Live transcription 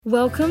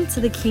Welcome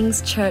to the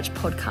King's Church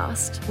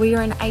podcast. We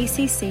are an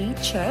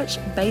ACC church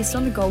based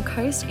on the Gold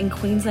Coast in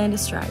Queensland,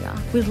 Australia.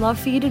 We'd love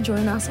for you to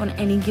join us on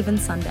any given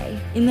Sunday.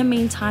 In the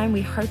meantime,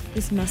 we hope that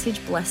this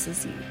message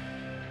blesses you.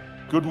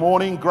 Good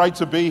morning. Great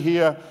to be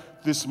here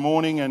this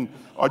morning. And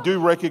I do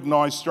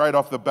recognise straight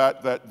off the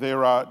bat that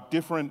there are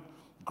different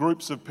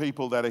groups of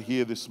people that are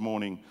here this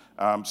morning.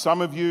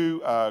 Some of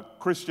you are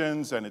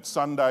Christians and it's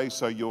Sunday,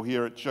 so you're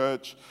here at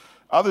church.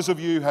 Others of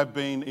you have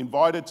been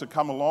invited to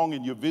come along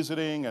and you're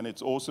visiting and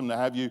it's awesome to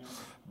have you.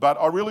 But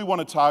I really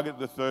want to target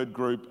the third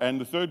group. And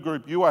the third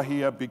group, you are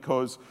here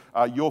because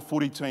your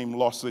footy team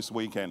lost this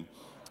weekend.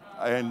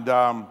 And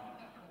I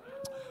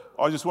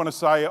just want to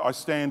say I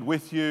stand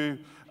with you.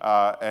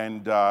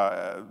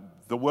 The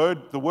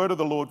word of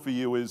the Lord for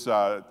you is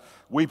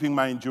weeping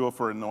may endure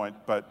for a night,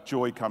 but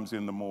joy comes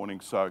in the morning.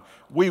 So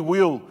we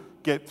will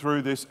get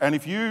through this. And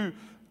if you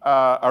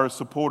are a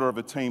supporter of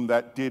a team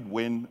that did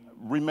win,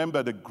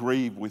 remember to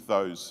grieve with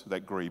those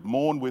that grieve,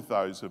 mourn with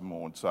those who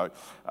mourn. So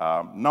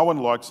no one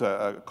likes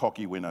a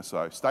cocky winner.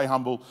 So stay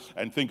humble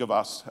and think of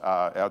us,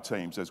 our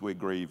teams, as we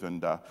grieve.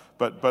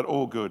 But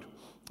all good,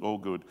 all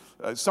good.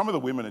 Some of the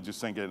women are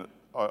just thinking,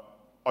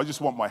 I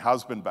just want my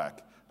husband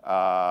back.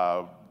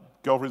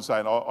 Girlfriend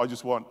saying, I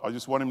just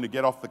want him to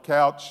get off the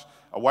couch,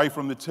 away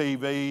from the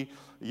TV.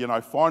 You know,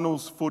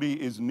 finals footy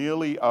is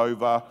nearly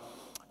over,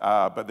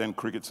 but then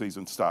cricket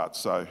season starts.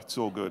 So it's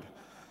all good.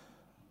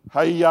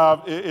 Hey,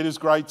 it is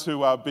great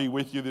to be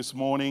with you this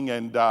morning,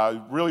 and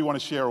really want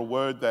to share a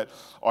word that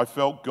I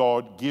felt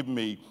God give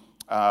me.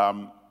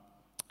 I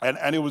got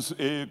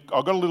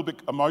a little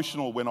bit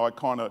emotional when I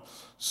kind of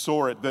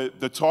saw it.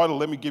 The title,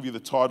 let me give you the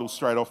title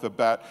straight off the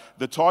bat.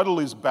 The title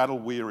is Battle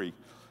Weary.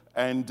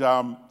 And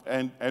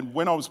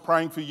when I was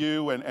praying for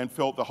you and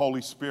felt the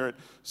Holy Spirit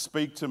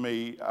speak to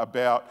me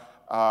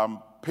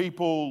about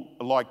people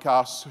like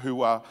us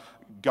who are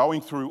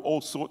going through all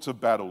sorts of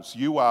battles.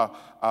 You are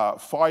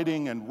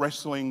fighting and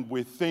wrestling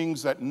with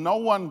things that no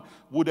one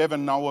would ever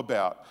know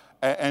about.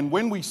 And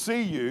when we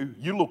see you,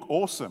 you look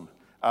awesome.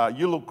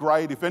 You look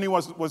great. If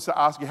anyone was to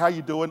ask you, how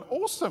you doing?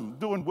 Awesome,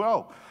 doing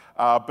well.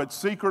 But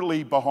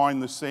secretly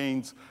behind the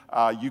scenes,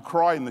 you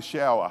cry in the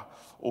shower,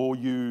 or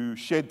you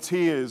shed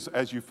tears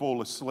as you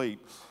fall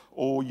asleep,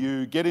 or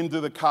you get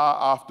into the car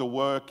after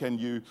work and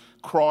you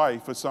cry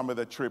for some of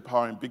the trip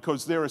home,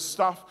 because there is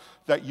stuff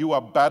that you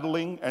are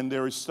battling and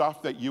there is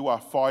stuff that you are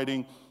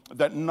fighting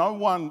that no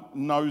one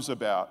knows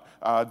about.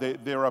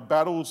 There are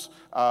battles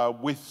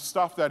with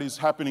stuff that is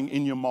happening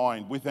in your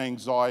mind, with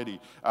anxiety,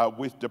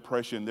 with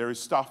depression. There is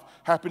stuff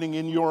happening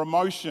in your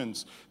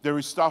emotions. There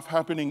is stuff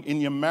happening in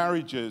your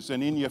marriages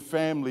and in your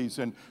families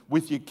and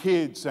with your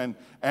kids and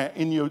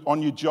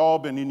on your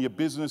job and in your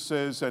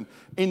businesses and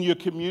in your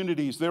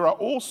communities. There are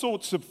all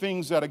sorts of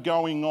things that are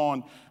going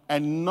on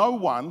and no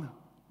one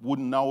would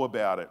know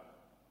about it.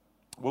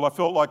 Well, I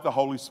felt like the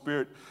Holy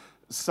Spirit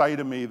say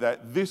to me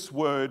that this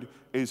word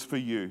is for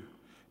you.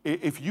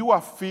 If you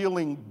are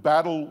feeling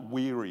battle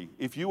weary,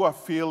 if you are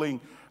feeling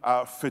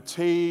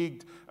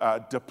fatigued,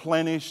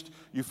 deplenished,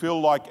 you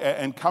feel like,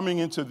 and coming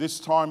into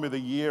this time of the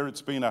year,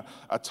 it's been a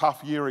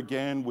tough year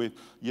again with,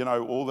 you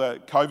know, all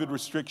the COVID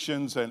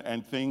restrictions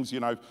and things,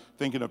 you know,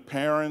 thinking of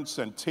parents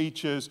and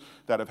teachers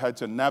that have had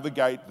to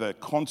navigate the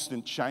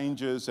constant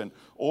changes and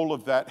all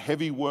of that,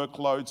 heavy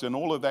workloads and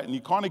all of that. And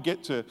you kind of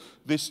get to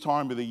this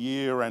time of the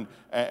year and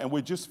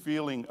we're just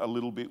feeling a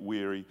little bit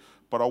weary.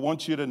 But I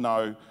want you to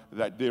know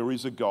that there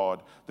is a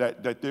God,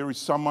 that there is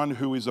someone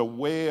who is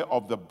aware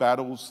of the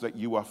battles that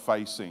you are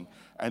facing.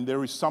 And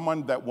there is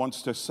someone that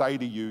wants to say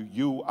to you,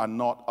 you are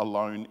not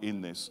alone in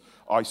this.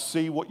 I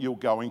see what you're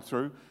going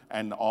through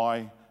and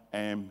I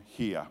am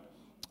here.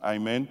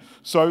 Amen.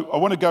 So I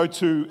want to go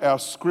to our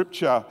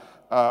scripture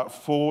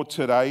for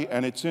today,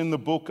 and it's in the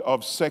book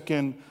of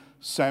 2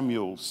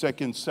 Samuel.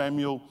 2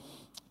 Samuel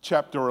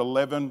chapter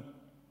 11,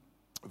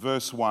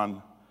 verse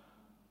 1.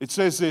 It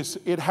says this: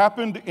 it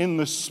happened in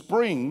the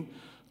spring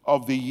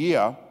of the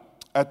year,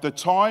 at the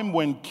time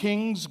when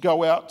kings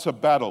go out to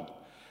battle,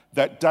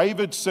 that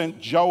David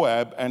sent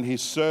Joab and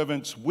his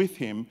servants with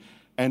him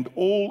and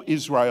all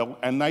Israel,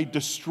 and they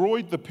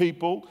destroyed the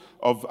people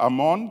of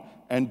Ammon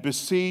and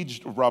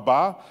besieged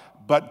Rabbah,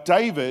 but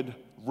David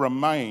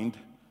remained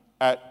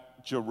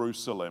at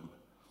Jerusalem.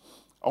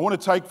 I want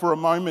to take for a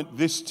moment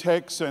this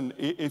text, and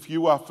if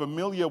you are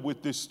familiar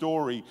with this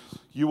story,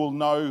 you will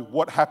know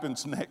what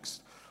happens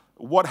next.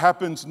 What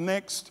happens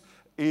next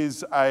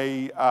is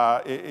it's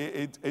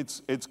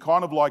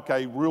kind of like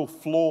a real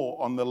flaw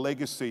on the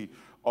legacy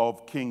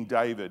of King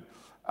David.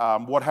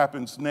 What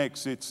happens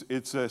next?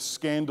 It's a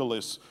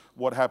scandalous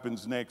what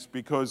happens next,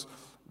 because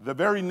the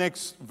very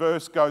next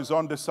verse goes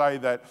on to say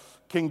that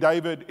King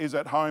David is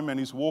at home and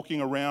he's walking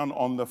around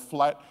on the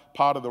flat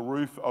part of the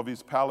roof of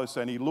his palace,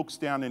 and he looks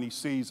down and he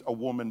sees a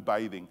woman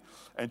bathing,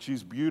 and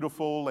she's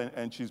beautiful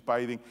and she's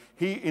bathing.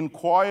 He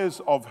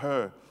inquires of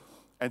her.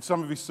 And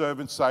some of his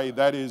servants say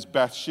that is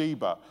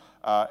Bathsheba.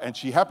 And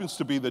she happens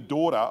to be the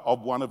daughter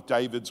of one of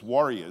David's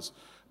warriors.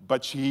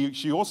 But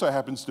she also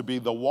happens to be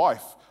the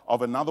wife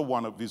of another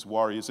one of his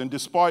warriors. And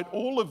despite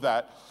all of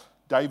that,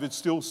 David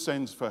still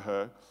sends for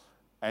her,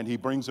 and he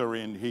brings her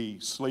in, he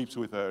sleeps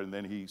with her, and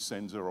then he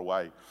sends her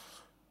away.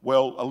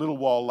 Well, a little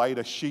while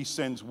later, she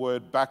sends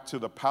word back to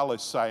the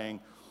palace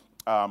saying,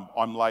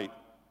 I'm late,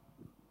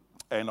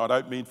 and I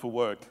don't mean for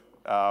work.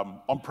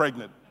 I'm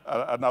pregnant.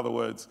 In other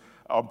words,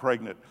 I'm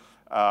pregnant.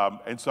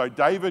 And so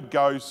David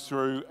goes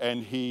through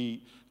and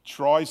he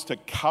tries to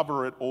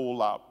cover it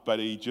all up, but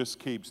he just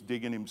keeps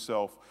digging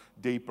himself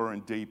deeper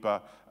and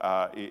deeper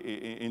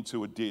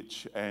into a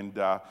ditch. And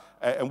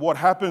what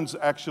happens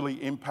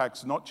actually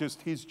impacts not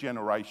just his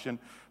generation,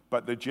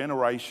 but the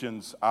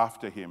generations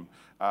after him,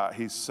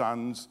 his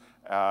sons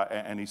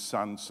and his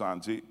sons'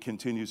 sons. It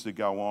continues to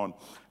go on.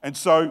 And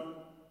so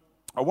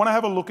I want to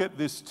have a look at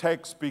this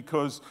text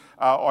because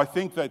I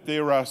think that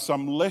there are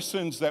some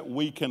lessons that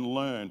we can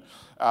learn,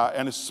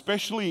 and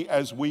especially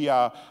as we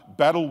are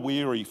battle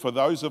weary, for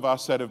those of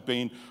us that have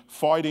been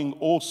fighting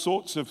all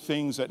sorts of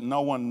things that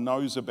no one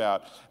knows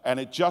about, and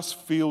it just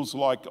feels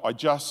like I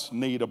just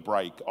need a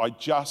break. I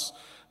just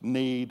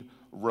need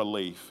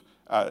relief.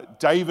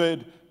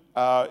 David,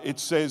 it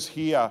says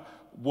here,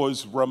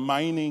 was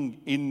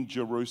remaining in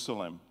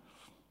Jerusalem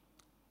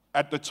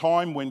at the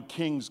time when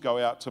kings go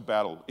out to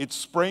battle. It's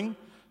spring,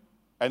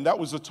 and that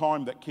was the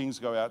time that kings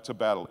go out to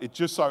battle. It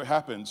just so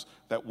happens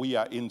that we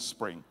are in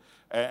spring.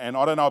 And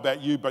I don't know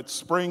about you, but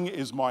spring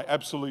is my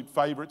absolute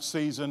favorite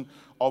season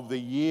of the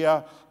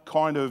year,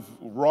 kind of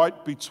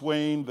right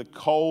between the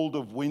cold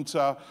of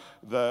winter,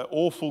 the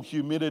awful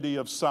humidity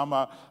of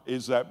summer,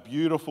 is that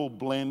beautiful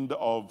blend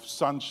of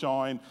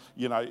sunshine,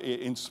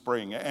 in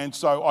spring. And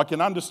so I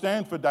can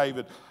understand for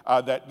David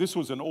that this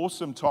was an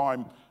awesome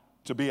time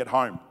to be at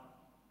home.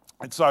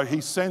 And so he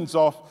sends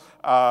off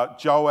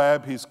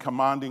Joab, his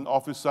commanding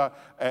officer,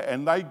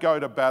 and they go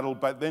to battle,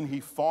 but then he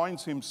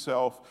finds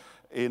himself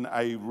in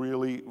a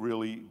really,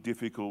 really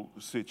difficult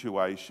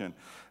situation.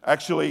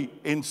 Actually,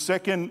 in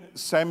 2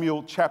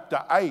 Samuel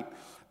chapter 8,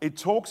 it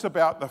talks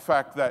about the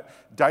fact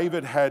that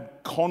David had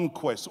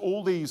conquests,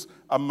 all these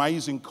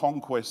amazing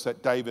conquests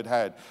that David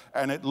had,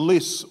 and it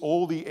lists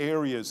all the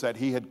areas that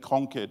he had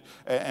conquered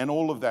and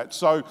all of that.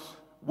 So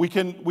we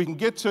can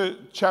get to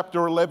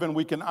chapter 11,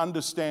 we can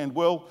understand,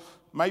 well,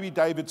 maybe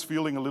David's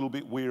feeling a little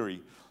bit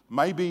weary.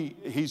 Maybe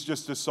he's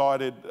just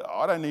decided,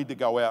 I don't need to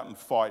go out and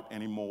fight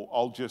anymore.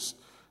 I'll just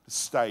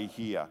stay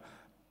here.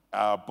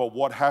 But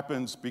what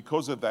happens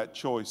because of that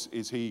choice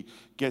is he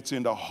gets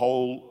into a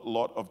whole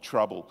lot of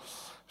trouble.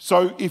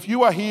 So if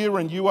you are here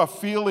and you are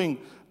feeling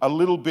a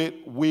little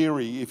bit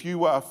weary, if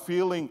you are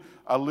feeling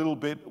a little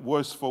bit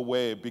worse for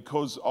wear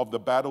because of the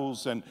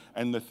battles and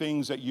the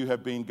things that you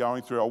have been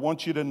going through, I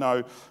want you to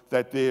know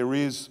that there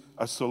is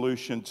a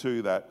solution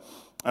to that.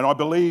 And I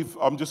believe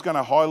I'm just going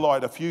to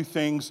highlight a few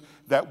things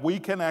that we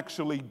can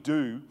actually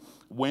do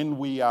when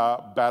we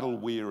are battle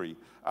weary.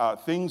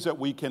 Things that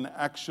we can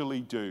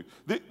actually do.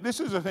 This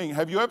is the thing.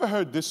 Have you ever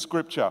heard this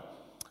scripture?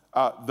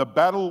 The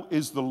battle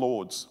is the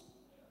Lord's.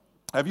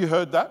 Have you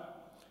heard that?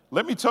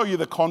 Let me tell you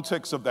the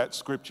context of that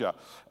scripture.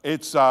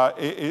 It's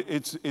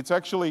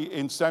actually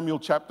in Samuel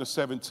chapter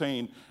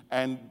 17,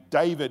 and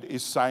David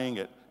is saying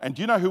it. And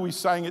do you know who he's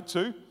saying it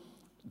to?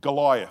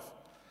 Goliath.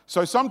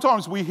 So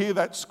sometimes we hear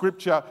that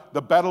scripture,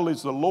 the battle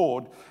is the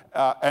Lord,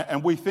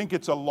 and we think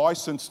it's a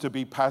license to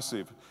be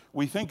passive.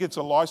 We think it's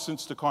a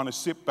license to kind of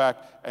sit back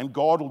and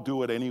God will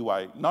do it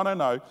anyway.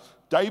 No.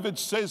 David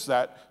says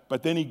that,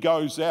 but then he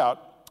goes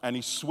out and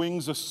he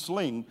swings a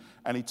sling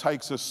and he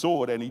takes a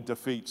sword and he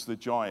defeats the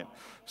giant.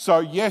 So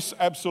yes,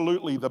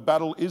 absolutely, the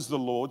battle is the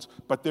Lord's,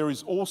 but there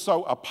is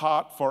also a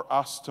part for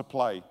us to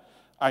play.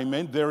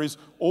 Amen. There is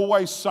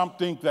always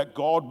something that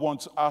God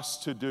wants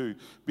us to do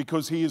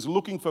because he is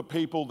looking for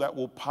people that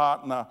will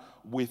partner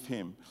with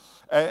him.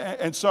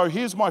 And so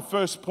here's my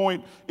first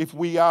point. If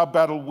we are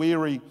battle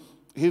weary,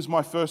 here's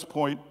my first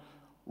point.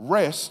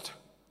 Rest,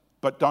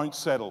 but don't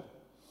settle.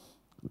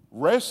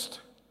 Rest,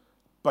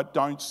 but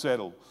don't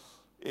settle.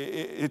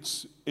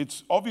 It's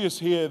obvious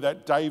here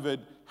that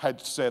David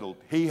had settled.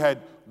 He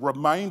had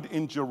remained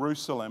in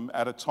Jerusalem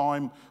at a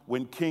time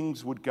when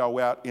kings would go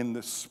out in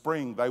the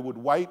spring. They would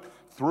wait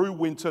through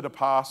winter to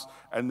pass,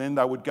 and then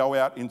they would go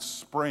out in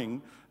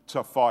spring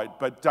to fight.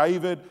 But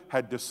David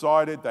had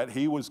decided that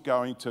he was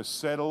going to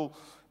settle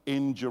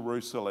in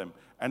Jerusalem.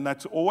 And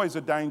that's always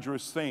a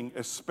dangerous thing,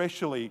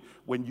 especially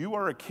when you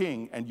are a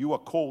king and you are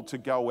called to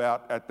go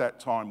out at that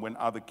time when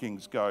other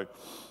kings go.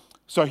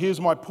 So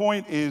here's my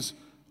point is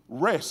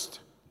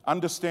rest.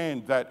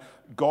 Understand that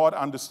God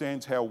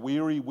understands how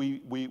weary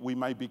we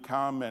may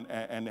become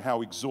and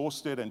how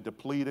exhausted and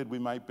depleted we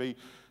may be.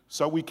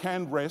 So we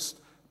can rest,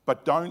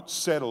 but don't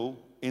settle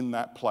in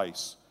that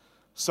place.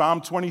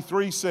 Psalm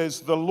 23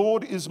 says, "The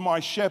Lord is my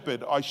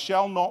shepherd, I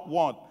shall not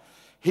want.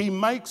 He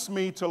makes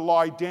me to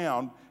lie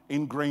down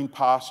in green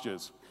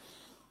pastures."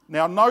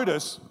 Now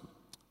notice,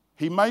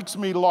 he makes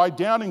me lie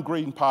down in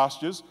green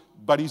pastures,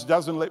 but he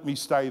doesn't let me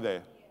stay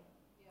there.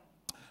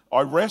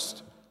 I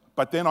rest,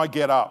 but then I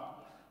get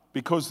up.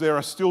 because there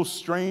are still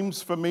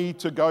streams for me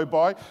to go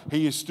by.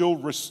 He is still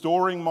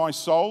restoring my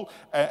soul,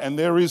 and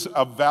there is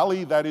a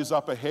valley that is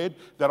up ahead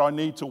that I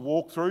need to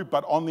walk through.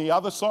 But on the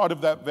other side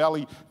of that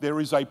valley, there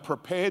is a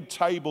prepared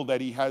table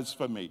that he has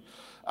for me.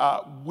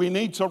 We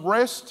need to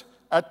rest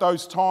at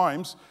those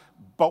times,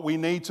 but we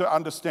need to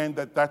understand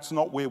that that's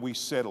not where we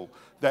settle,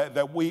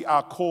 that we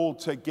are called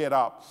to get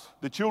up.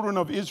 The children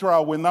of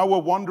Israel, when they were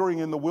wandering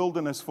in the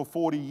wilderness for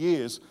 40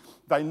 years,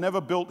 they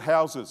never built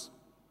houses.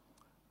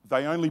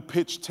 They only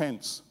pitched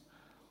tents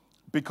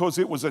because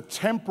it was a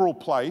temporal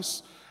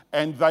place,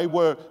 and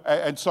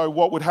so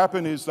what would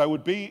happen is they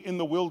would be in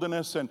the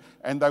wilderness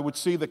and they would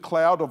see the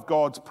cloud of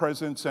God's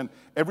presence, and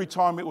every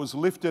time it was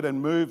lifted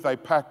and moved, they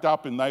packed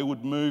up and they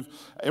would move.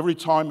 Every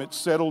time it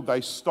settled, they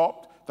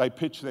stopped, they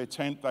pitched their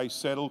tent, they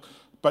settled.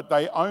 But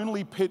they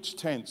only pitched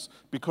tents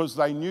because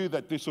they knew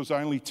that this was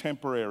only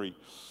temporary.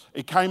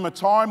 It came a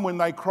time when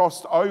they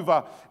crossed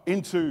over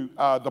into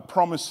the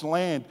promised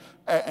land,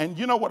 and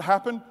you know what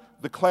happened?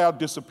 The cloud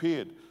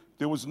disappeared.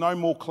 There was no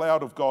more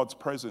cloud of God's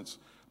presence.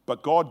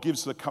 But God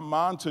gives the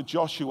command to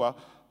Joshua,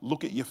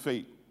 look at your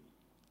feet.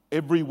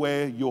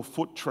 Everywhere your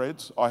foot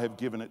treads, I have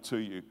given it to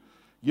you.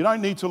 You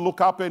don't need to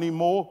look up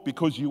anymore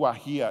because you are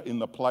here in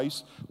the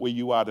place where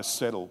you are to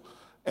settle.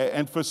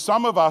 And for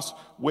some of us,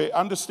 we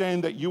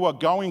understand that you are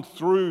going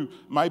through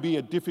maybe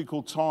a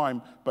difficult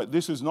time, but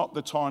this is not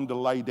the time to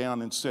lay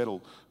down and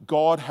settle.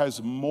 God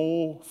has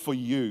more for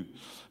you.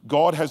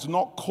 God has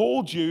not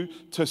called you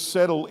to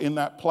settle in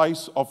that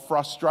place of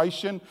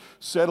frustration,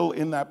 settle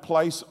in that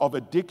place of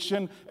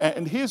addiction.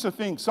 And here's the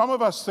thing, some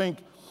of us think,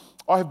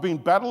 I have been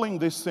battling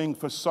this thing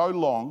for so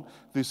long,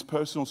 this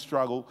personal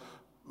struggle,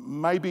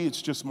 maybe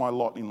it's just my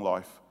lot in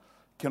life.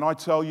 Can I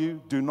tell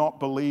you, do not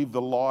believe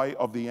the lie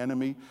of the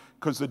enemy,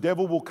 because the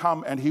devil will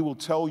come and he will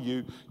tell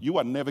you, you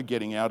are never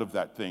getting out of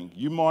that thing.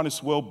 You might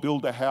as well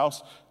build a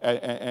house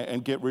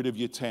and get rid of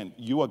your tent.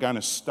 You are going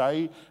to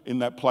stay in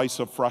that place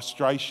of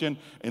frustration,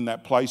 in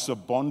that place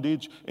of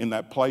bondage, in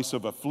that place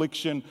of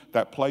affliction,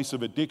 that place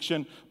of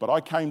addiction. But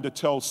I came to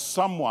tell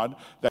someone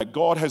that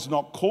God has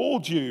not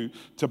called you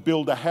to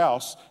build a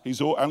house. He's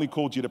only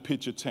called you to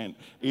pitch a tent.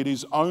 It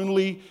is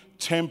only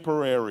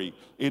temporary.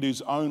 It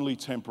is only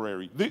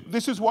temporary.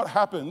 This is what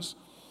happens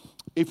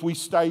if we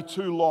stay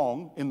too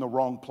long in the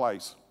wrong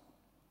place.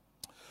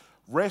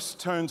 Rest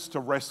turns to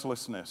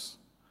restlessness.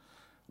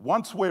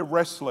 Once we're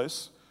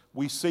restless,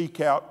 we seek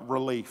out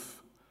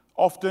relief.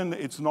 Often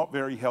it's not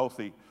very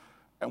healthy.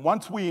 And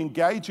once we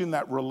engage in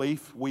that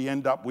relief, we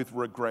end up with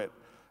regret.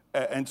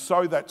 And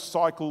so that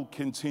cycle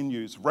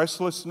continues.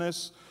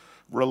 Restlessness,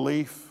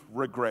 relief,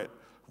 regret.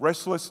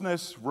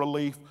 Restlessness,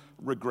 relief,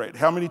 regret.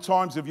 How many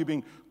times have you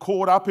been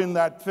caught up in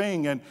that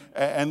thing and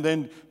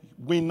then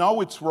we know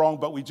it's wrong,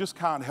 but we just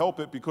can't help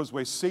it because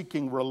we're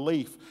seeking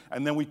relief.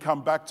 And then we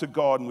come back to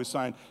God and we're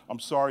saying, I'm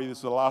sorry, this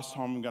is the last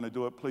time I'm going to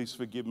do it. Please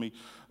forgive me.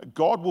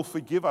 God will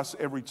forgive us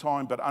every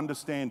time, but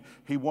understand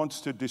He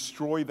wants to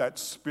destroy that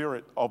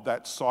spirit of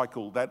that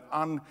cycle, that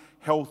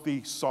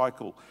unhealthy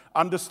cycle.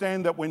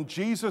 Understand that when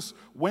Jesus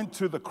went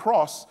to the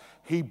cross,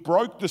 He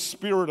broke the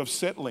spirit of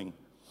settling.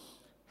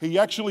 He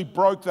actually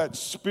broke that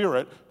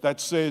spirit that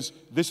says,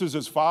 this is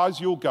as far as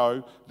you'll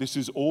go, this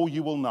is all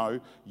you will know,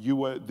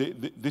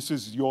 this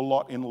is your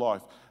lot in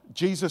life.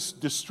 Jesus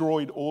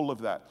destroyed all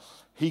of that.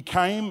 He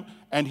came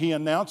and He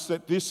announced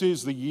that this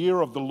is the year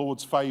of the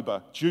Lord's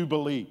favor,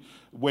 Jubilee,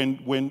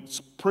 when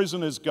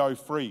prisoners go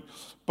free.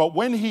 But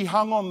when He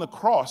hung on the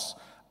cross,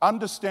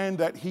 understand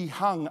that He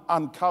hung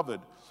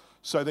uncovered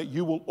so that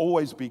you will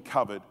always be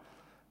covered.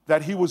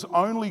 That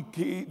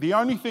the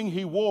only thing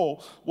He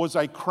wore was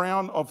a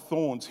crown of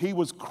thorns. He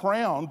was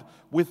crowned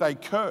with a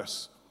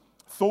curse.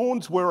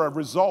 Thorns were a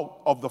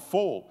result of the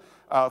fall.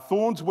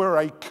 Thorns were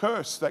a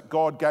curse that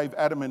God gave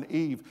Adam and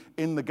Eve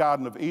in the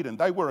Garden of Eden.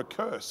 They were a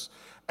curse.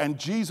 And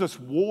Jesus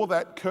wore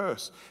that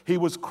curse. He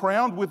was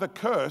crowned with a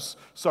curse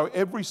so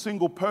every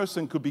single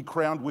person could be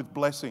crowned with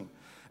blessing.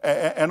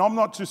 And I'm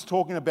not just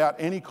talking about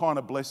any kind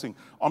of blessing.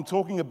 I'm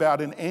talking about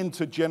an end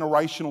to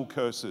generational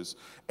curses,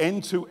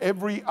 end to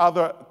every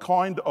other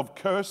kind of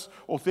curse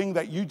or thing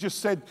that you just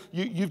said,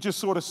 you've just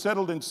sort of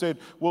settled and said,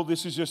 well,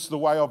 this is just the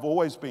way I've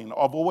always been.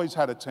 I've always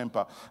had a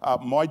temper.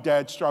 My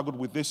dad struggled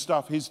with this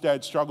stuff. His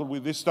dad struggled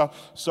with this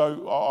stuff.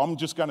 So I'm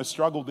just going to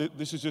struggle.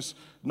 This is just,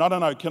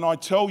 no. Can I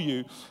tell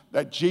you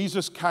that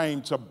Jesus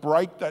came to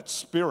break that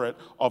spirit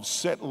of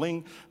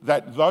settling,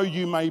 that though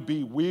you may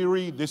be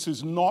weary, this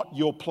is not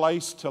your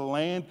place to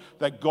land,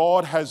 that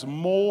God has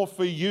more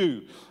for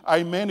you.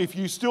 Amen. If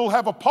you still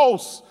have a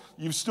pulse,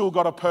 you've still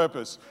got a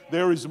purpose.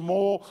 There is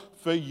more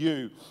for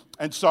you.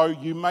 And so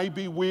you may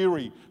be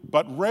weary,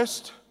 but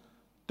rest,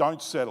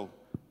 don't settle.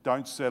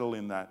 Don't settle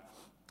in that.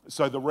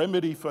 So the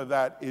remedy for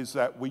that is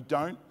that we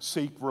don't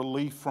seek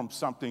relief from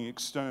something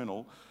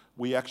external.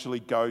 We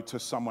actually go to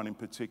someone in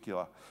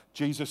particular.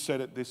 Jesus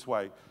said it this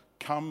way,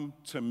 come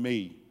to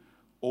me,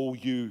 all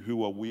you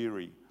who are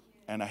weary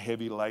and are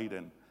heavy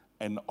laden,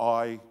 and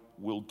I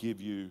will give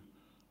you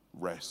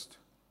rest.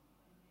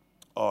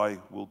 I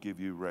will give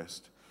you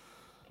rest.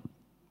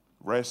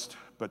 Rest,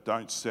 but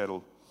don't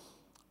settle.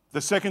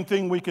 The second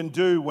thing we can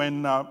do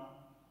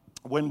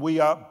when we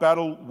are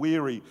battle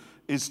weary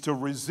is to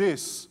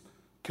resist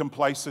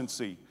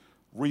complacency.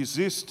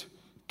 Resist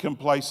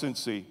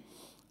complacency.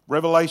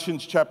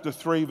 Revelations chapter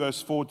 3,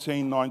 verse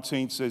 14,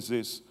 19 says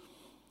this.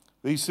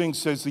 These things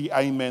says the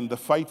Amen, the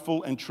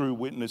faithful and true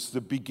witness,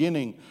 the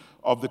beginning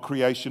of the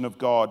creation of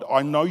God.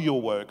 I know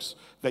your works,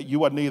 that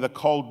you are neither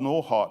cold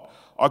nor hot.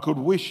 I could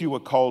wish you were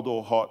cold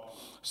or hot.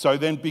 So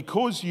then,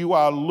 because you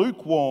are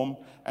lukewarm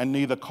and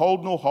neither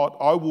cold nor hot,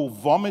 I will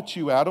vomit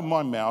you out of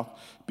my mouth,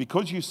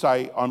 because you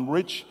say, I'm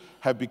rich,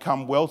 have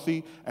become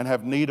wealthy, and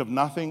have need of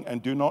nothing,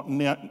 and do not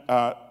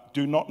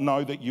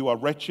know that you are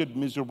wretched,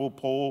 miserable,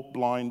 poor,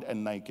 blind,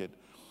 and naked.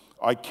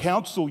 I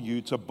counsel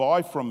you to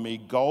buy from me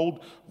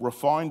gold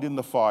refined in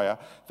the fire,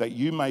 that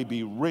you may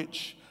be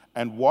rich,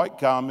 and white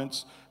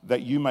garments,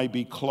 that you may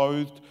be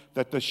clothed,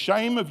 that the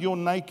shame of your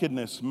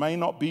nakedness may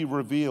not be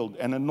revealed,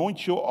 and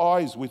anoint your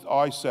eyes with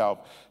eye salve,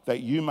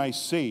 that you may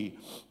see.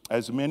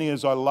 As many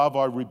as I love,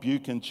 I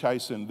rebuke and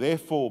chasten.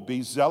 Therefore,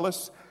 be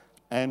zealous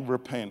and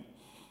repent.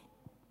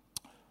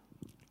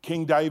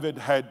 King David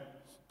had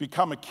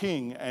become a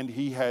king, and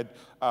he had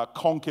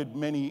conquered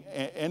many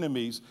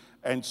enemies,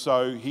 and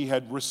so he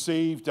had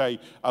received a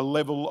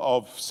level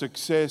of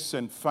success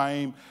and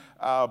fame.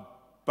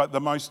 But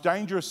the most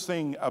dangerous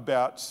thing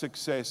about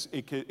success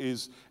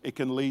is it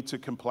can lead to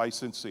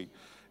complacency.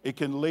 It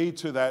can lead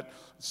to that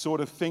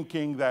sort of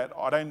thinking that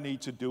I don't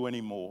need to do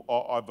anymore.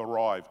 I've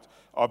arrived.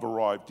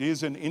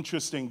 Here's an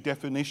interesting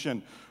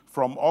definition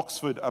from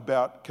Oxford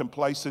about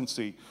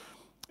complacency.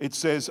 It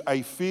says,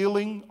 a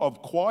feeling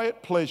of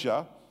quiet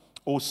pleasure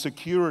or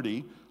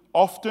security,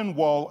 often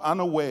while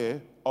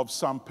unaware of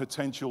some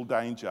potential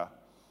danger.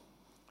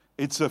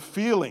 It's a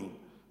feeling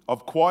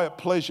of quiet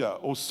pleasure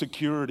or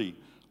security,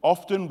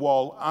 often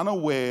while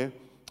unaware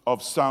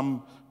of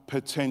some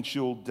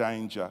potential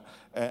danger.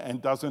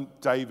 And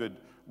doesn't David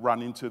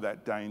run into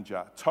that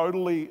danger?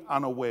 Totally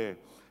unaware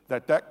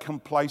that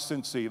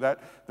complacency,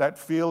 that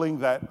feeling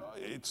that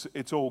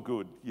it's all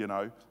good, you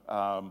know.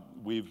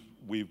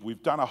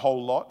 We've done a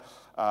whole lot.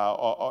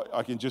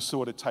 I can just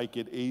sort of take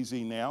it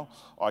easy now.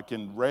 I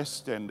can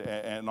rest and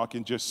I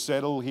can just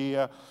settle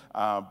here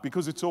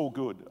because it's all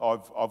good.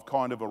 I've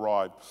kind of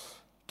arrived.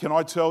 Can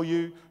I tell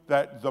you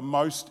that the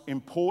most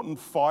important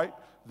fight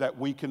that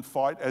we can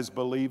fight as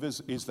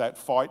believers is that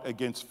fight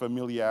against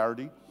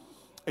familiarity?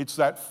 It's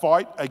that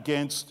fight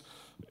against,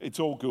 it's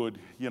all good,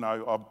 you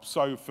know, I'm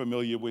so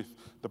familiar with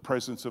the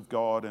presence of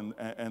God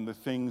and the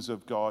things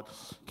of God.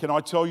 Can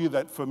I tell you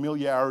that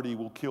familiarity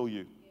will kill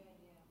you?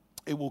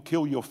 It will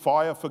kill your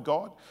fire for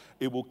God.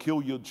 It will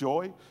kill your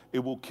joy. It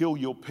will kill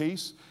your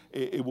peace.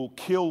 It will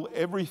kill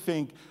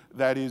everything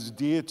that is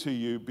dear to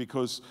you,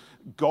 because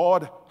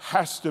God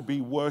has to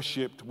be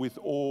worshipped with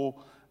awe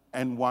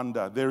and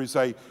wonder. There is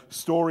a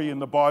story in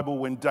the Bible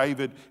when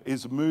David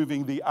is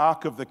moving the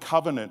Ark of the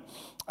Covenant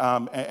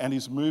and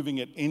is moving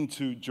it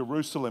into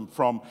Jerusalem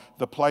from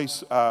the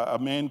place, a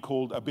man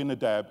called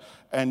Abinadab.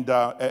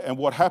 And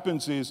what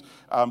happens is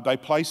they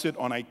place it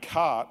on a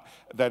cart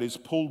that is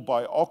pulled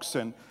by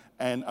oxen,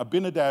 and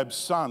Abinadab's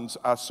sons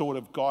are sort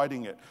of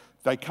guiding it.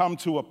 They come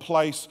to a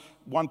place,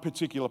 one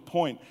particular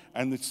point,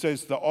 and it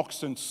says the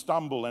oxen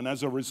stumble, and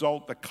as a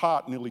result, the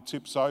cart nearly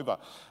tips over.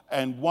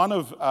 And one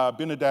of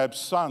Abinadab's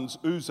sons,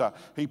 Uzzah,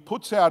 he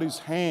puts out his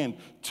hand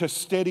to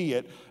steady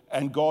it,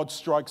 and God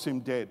strikes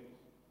him dead.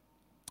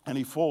 And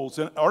he falls.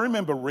 And I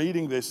remember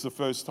reading this the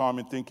first time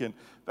and thinking,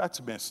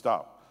 that's messed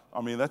up.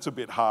 I mean, that's a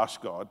bit harsh,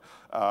 God.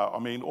 I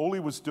mean, all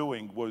he was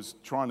doing was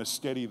trying to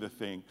steady the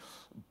thing.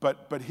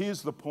 But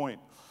here's the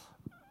point.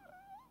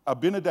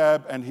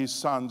 Abinadab and his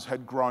sons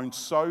had grown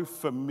so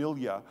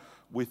familiar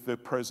with the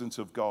presence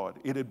of God.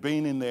 It had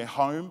been in their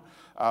home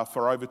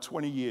for over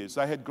 20 years.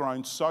 They had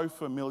grown so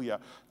familiar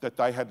that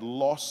they had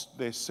lost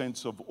their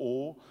sense of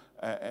awe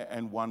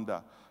and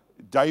wonder.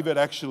 David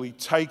actually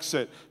takes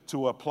it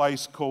to a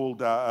place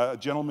called, a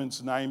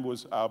gentleman's name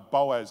was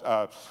Boaz.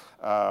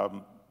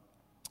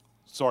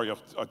 Sorry, I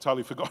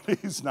totally forgot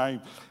his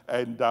name.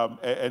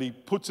 And he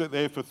puts it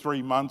there for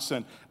 3 months,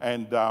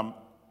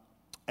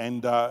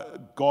 and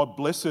God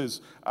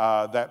blesses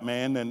that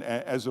man, and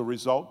as a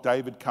result,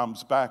 David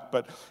comes back.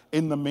 But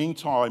in the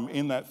meantime,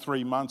 in that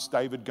 3 months,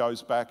 David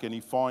goes back and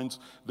he finds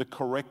the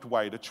correct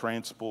way to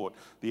transport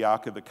the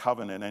Ark of the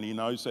Covenant, and he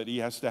knows that he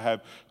has to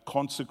have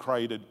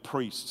consecrated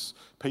priests,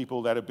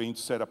 people that have been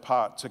set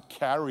apart to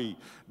carry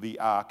the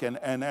Ark.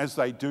 And as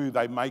they do,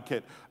 they make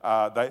it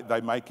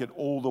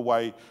all the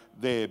way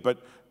there.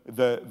 But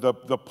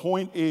the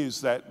point is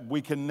that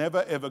we can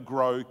never ever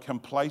grow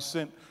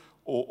complacent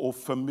or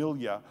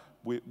familiar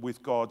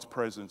with God's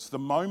presence. The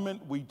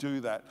moment we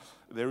do that,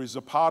 there is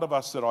a part of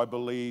us that I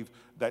believe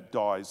that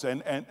dies.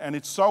 And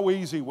it's so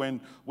easy when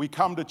we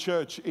come to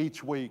church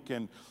each week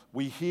and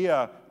we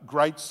hear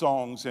great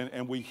songs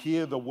and we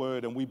hear the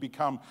word, and we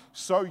become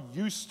so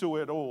used to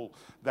it all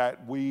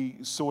that we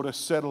sort of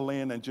settle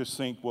in and just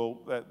think, well,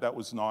 that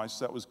was nice,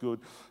 that was good.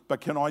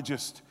 But can I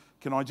just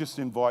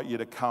invite you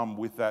to come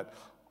with that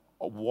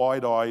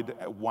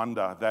wide-eyed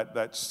wonder,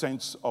 that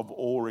sense of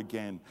awe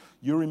again.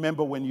 You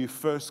remember when you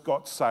first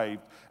got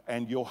saved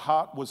and your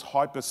heart was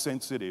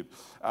hypersensitive.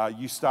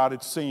 You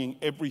started seeing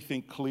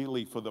everything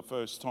clearly for the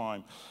first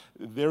time.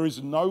 There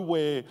is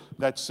nowhere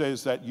that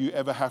says that you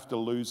ever have to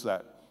lose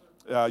that.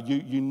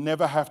 You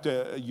never have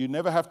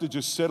to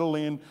just settle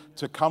in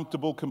to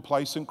comfortable,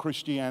 complacent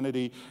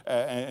Christianity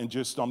and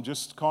I'm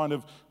just kind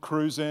of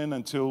cruising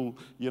until,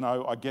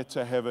 I get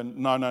to heaven.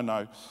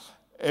 No.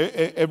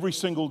 Every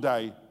single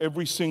day,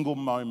 every single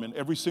moment,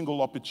 every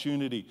single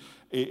opportunity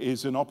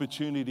is an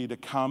opportunity to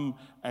come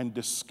and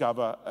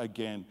discover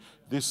again.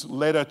 This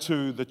letter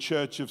to the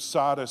church of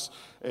Sardis,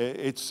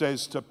 it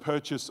says to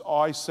purchase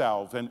eye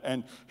salve.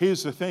 And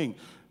here's the thing,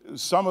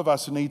 some of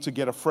us need to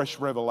get a fresh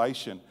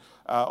revelation.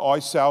 Eye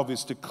salve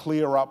is to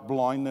clear up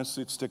blindness.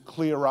 It's to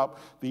clear up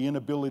the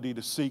inability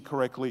to see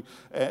correctly.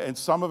 And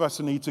some of us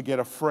need to get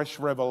a fresh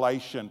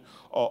revelation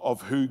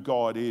of who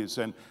God is.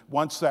 And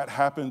once that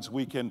happens,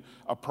 we can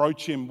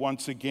approach him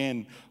once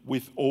again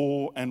with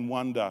awe and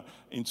wonder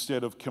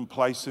instead of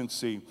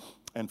complacency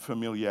and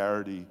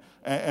familiarity.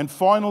 And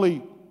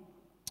finally,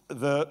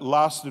 the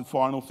last and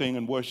final thing,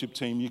 and worship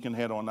team, you can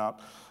head on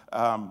up.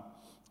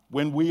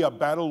 When we are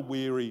battle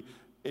weary,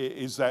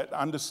 is that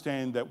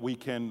understand that we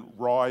can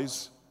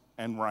rise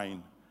and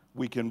reign.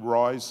 We can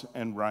rise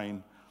and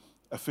reign.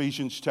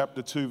 Ephesians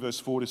chapter 2 verse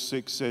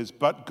 4-6 says,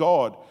 "But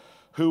God,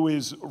 who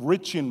is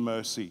rich in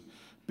mercy,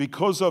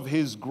 because of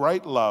his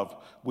great love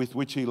with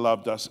which he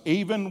loved us,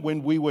 even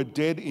when we were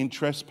dead in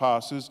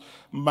trespasses,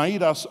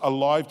 made us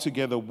alive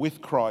together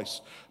with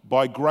Christ.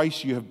 By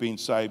grace you have been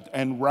saved,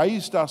 and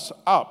raised us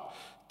up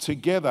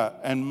together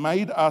and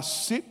made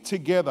us sit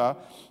together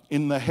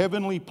in the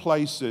heavenly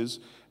places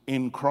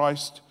in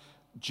Christ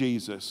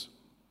Jesus."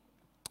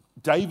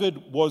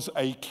 David was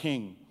a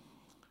king.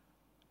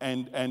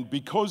 And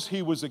because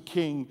he was a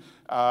king,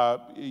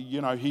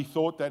 he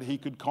thought that he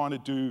could kind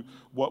of do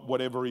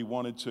whatever he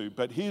wanted to.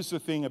 But here's the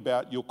thing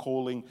about your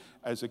calling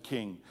as a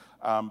king.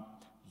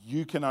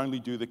 You can only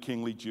do the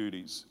kingly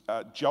duties.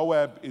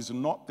 Joab is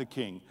not the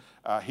king.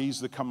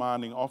 He's the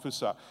commanding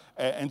officer.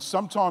 And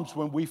sometimes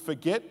when we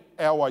forget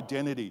our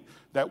identity,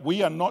 that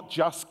we are not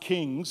just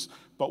kings,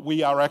 but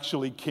we are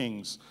actually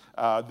kings,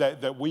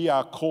 that we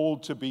are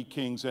called to be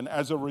kings. And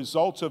as a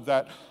result of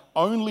that,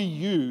 only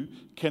you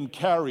can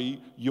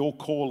carry your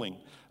calling.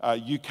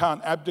 You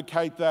can't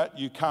abdicate that.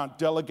 You can't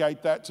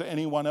delegate that to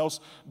anyone else.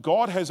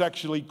 God has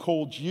actually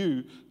called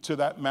you to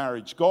that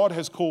marriage. God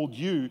has called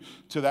you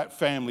to that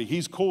family.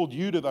 He's called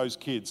you to those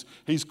kids.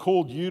 He's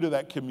called you to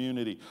that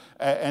community.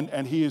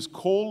 And he is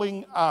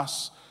calling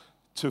us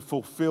to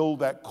fulfill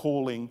that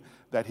calling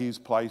that he's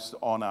placed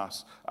on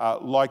us.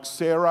 Like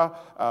Sarah,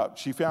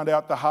 she found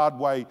out the hard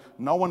way,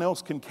 no one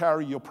else can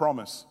carry your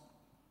promise.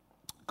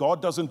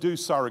 God doesn't do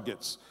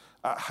surrogates.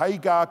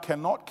 Hagar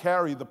cannot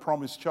carry the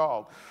promised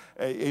child.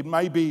 It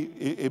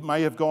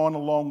may have gone a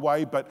long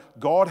way, but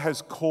God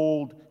has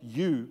called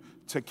you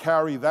to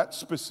carry that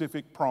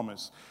specific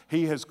promise.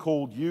 He has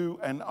called you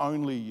and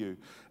only you.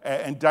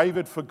 And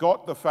David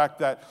forgot the fact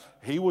that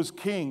he was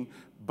king,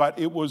 but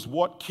it was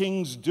what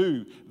kings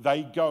do.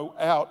 They go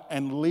out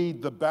and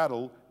lead the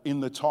battle in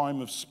the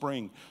time of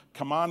spring.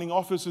 Commanding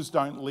officers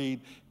don't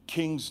lead,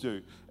 kings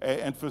do.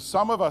 And for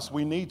some of us,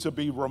 we need to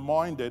be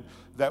reminded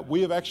that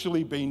we have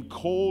actually been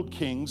called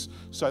kings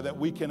so that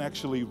we can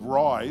actually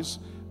rise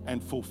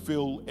and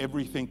fulfill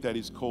everything that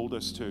he's called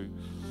us to.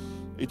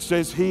 It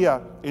says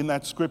here in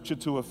that scripture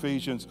to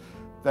Ephesians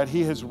that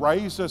he has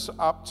raised us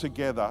up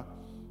together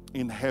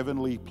in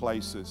heavenly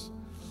places.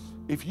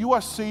 If you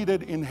are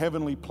seated in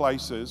heavenly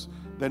places,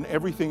 then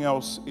everything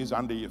else is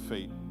under your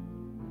feet.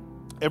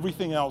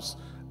 Everything else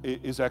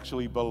is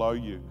actually below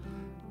you.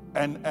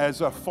 And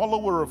as a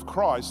follower of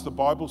Christ, the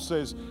Bible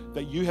says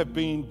that you have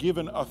been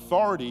given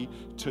authority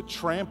to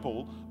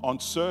trample on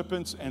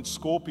serpents and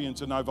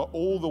scorpions and over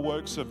all the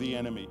works of the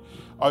enemy.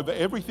 Over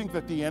everything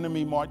that the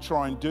enemy might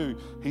try and do,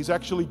 he's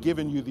actually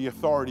given you the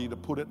authority to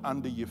put it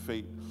under your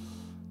feet.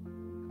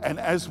 And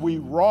as we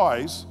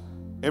rise,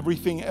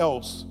 everything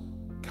else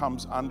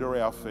comes under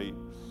our feet.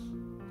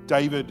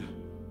 David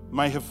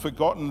may have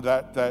forgotten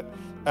that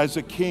as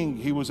a king,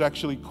 he was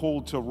actually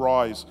called to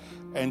rise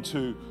and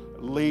to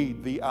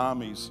lead the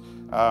armies.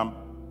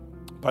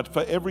 But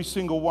for every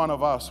single one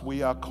of us,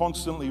 we are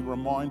constantly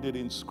reminded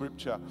in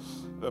Scripture.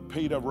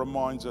 Peter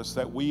reminds us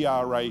that we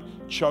are a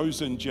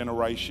chosen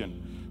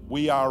generation.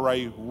 We are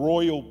a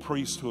royal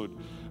priesthood.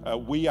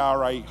 We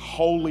are a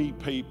holy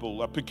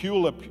people, a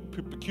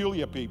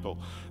peculiar people,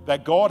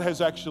 that God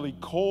has actually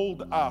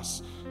called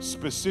us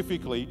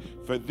specifically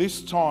for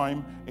this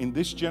time, in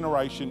this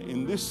generation,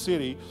 in this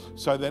city,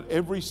 so that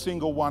every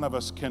single one of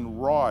us can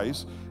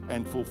rise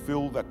and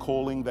fulfill the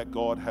calling that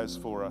God has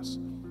for us.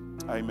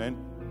 Amen.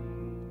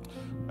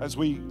 As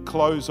we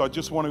close, I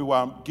just want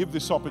to give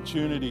this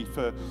opportunity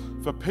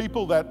for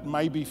people that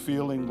may be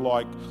feeling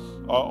like,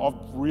 I've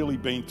really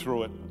been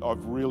through it.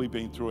 I've really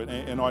been through it,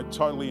 and I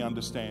totally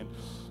understand.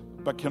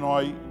 But can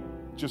I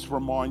just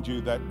remind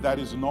you that that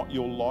is not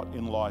your lot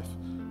in life.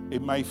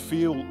 It may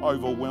feel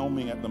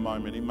overwhelming at the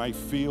moment. It may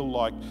feel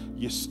like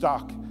you're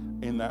stuck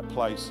in that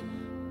place.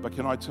 But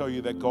can I tell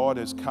you that God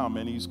has come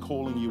and He's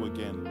calling you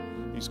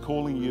again. He's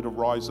calling you to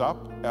rise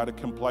up out of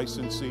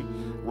complacency,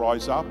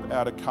 rise up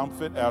out of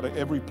comfort, out of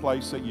every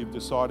place that you've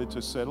decided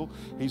to settle.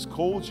 He's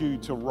called you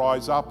to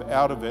rise up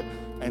out of it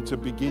and to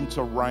begin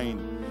to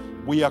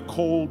reign. We are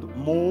called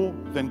more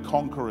than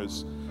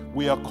conquerors.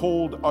 We are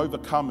called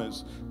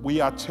overcomers.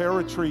 We are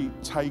territory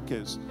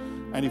takers.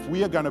 And if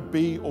we are going to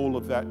be all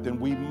of that, then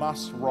we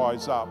must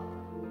rise up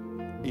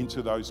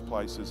into those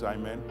places.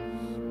 Amen.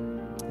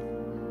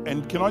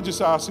 And can I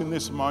just ask in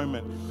this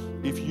moment,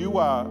 if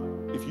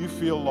you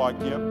feel like,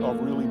 yep,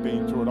 I've really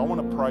been through it, I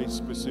want to pray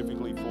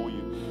specifically for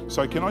you.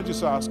 So can I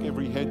just ask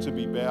every head to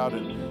be bowed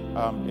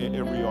and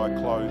every eye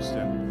closed?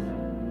 And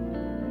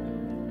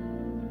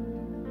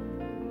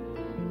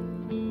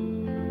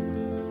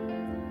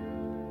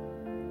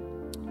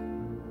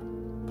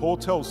Paul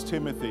tells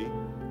Timothy,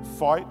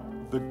 fight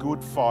the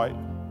good fight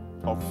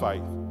of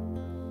faith.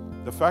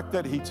 The fact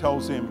that he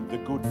tells him the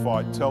good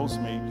fight tells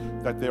me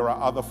that there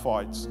are other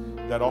fights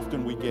that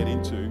often we get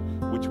into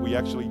which we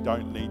actually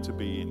don't need to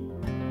be in.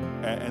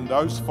 And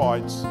those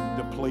fights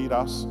deplete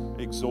us,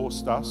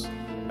 exhaust us,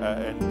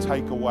 and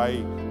take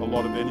away a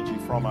lot of energy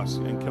from us.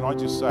 And can I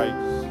just say,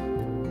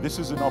 this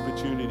is an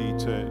opportunity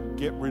to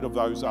get rid of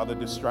those other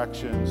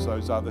distractions,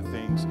 those other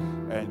things,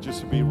 and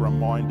just to be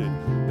reminded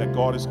that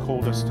God has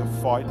called us to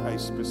fight a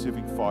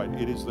specific fight.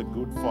 It is the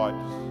good fight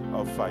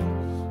of faith.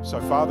 So,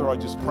 Father, I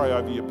just pray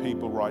over your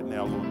people right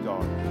now, Lord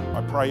God.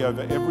 I pray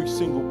over every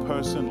single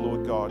person,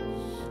 Lord God,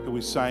 who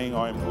is saying,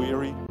 I am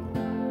weary.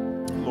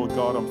 Lord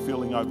God, I'm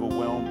feeling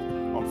overwhelmed.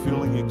 I'm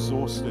feeling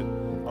exhausted.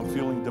 I'm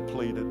feeling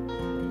depleted.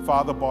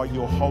 Father, by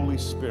your Holy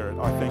Spirit,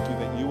 I thank you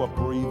that you are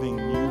breathing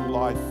new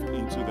life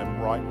into them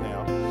right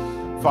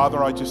now.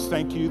 Father, I just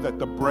thank you that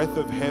the breath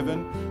of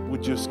heaven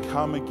would just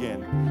come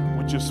again,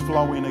 would just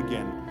flow in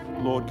again,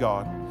 Lord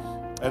God.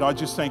 And I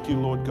just thank you,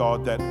 Lord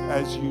God, that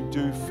as you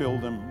do fill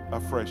them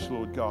afresh,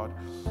 Lord God,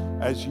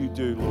 as you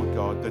do, Lord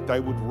God, that they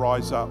would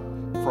rise up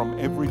from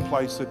every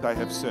place that they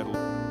have settled,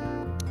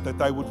 that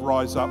they would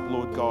rise up,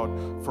 Lord God,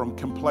 from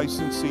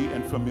complacency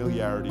and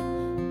familiarity,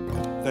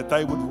 that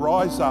they would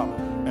rise up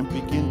and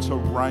begin to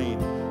reign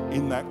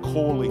in that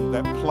calling,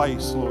 that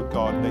place, Lord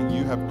God, that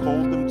you have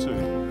called them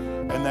to.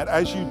 And that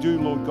as you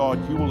do, Lord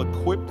God, you will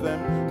equip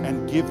them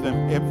and give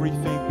them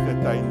everything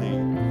that they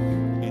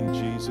need. In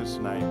Jesus'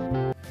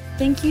 name.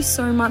 Thank you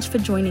so much for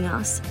joining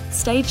us.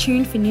 Stay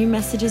tuned for new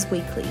messages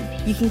weekly.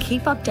 You can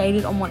keep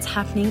updated on what's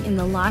happening in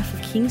the life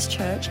of King's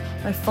Church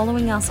by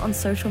following us on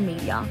social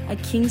media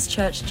at King's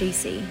Church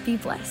GC. Be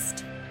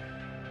blessed.